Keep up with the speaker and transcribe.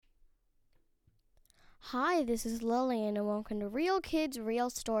Hi, this is Lillian, and welcome to Real Kids, Real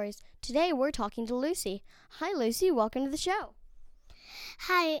Stories. Today we're talking to Lucy. Hi, Lucy. Welcome to the show.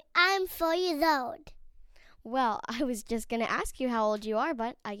 Hi, I'm 4 years old. Well, I was just going to ask you how old you are,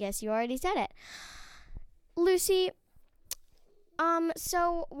 but I guess you already said it. Lucy,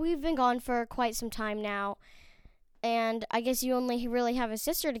 so we've been gone for quite some time now, and I guess you only really have a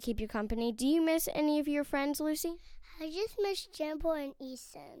sister to keep you company. Do you miss any of your friends, Lucy? I just miss Jimbo and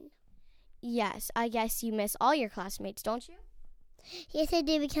Ethan. Yes, I guess you miss all your classmates, don't you? Yes, I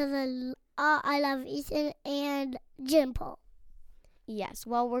do because I love Ethan and Jimbo. Yes,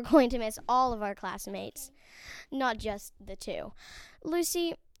 well, we're going to miss all of our classmates, not just the two.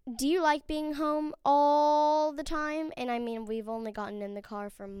 Lucy, do you like being home all the time? And I mean, we've only gotten in the car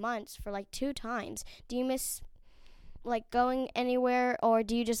for months, for like 2 times. Do you miss, going anywhere, or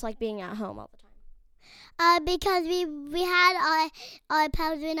do you just like being at home all the time? Because we had our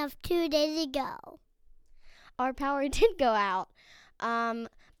power went off 2 days ago. Our power did go out.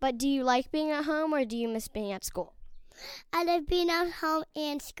 But do you like being at home, or do you miss being at school? I love being at home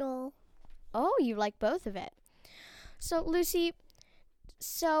and school. Oh, you like both of it. So, Lucy,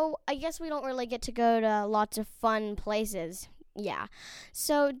 I guess we don't really get to go to lots of fun places. Yeah.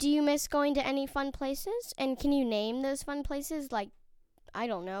 So, do you miss going to any fun places? And can you name those fun places? I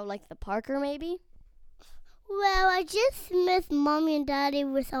don't know, like the Parker maybe? Well, I just miss Mommy and Daddy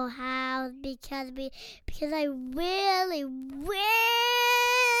with our house because I really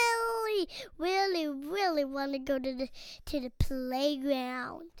want to go to the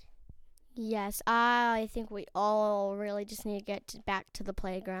playground. Yes, I think we all really just need to get back to the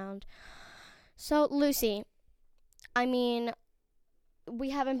playground. So, Lucy, I mean, we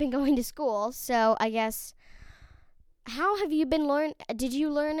haven't been going to school, so I guess, how have you been did you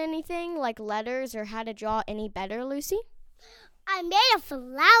learn anything, like letters or how to draw any better, Lucy? I made a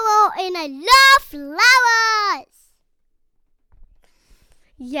flower and I love flowers.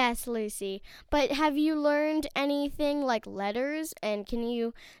 Yes, Lucy. But have you learned anything like letters? And can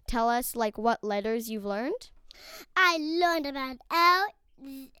you tell us what letters you've learned? I learned about L,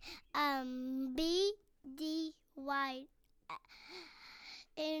 B, D, Y,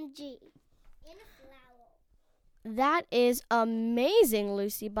 and G. In a flower. That is amazing,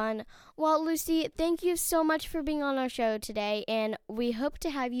 Lucy Bunn. Well, Lucy, thank you so much for being on our show today, and we hope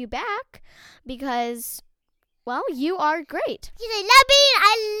to have you back because, well, you are great. Yes,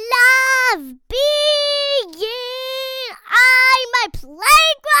 I love being on my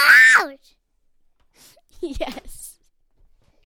playground. Yes.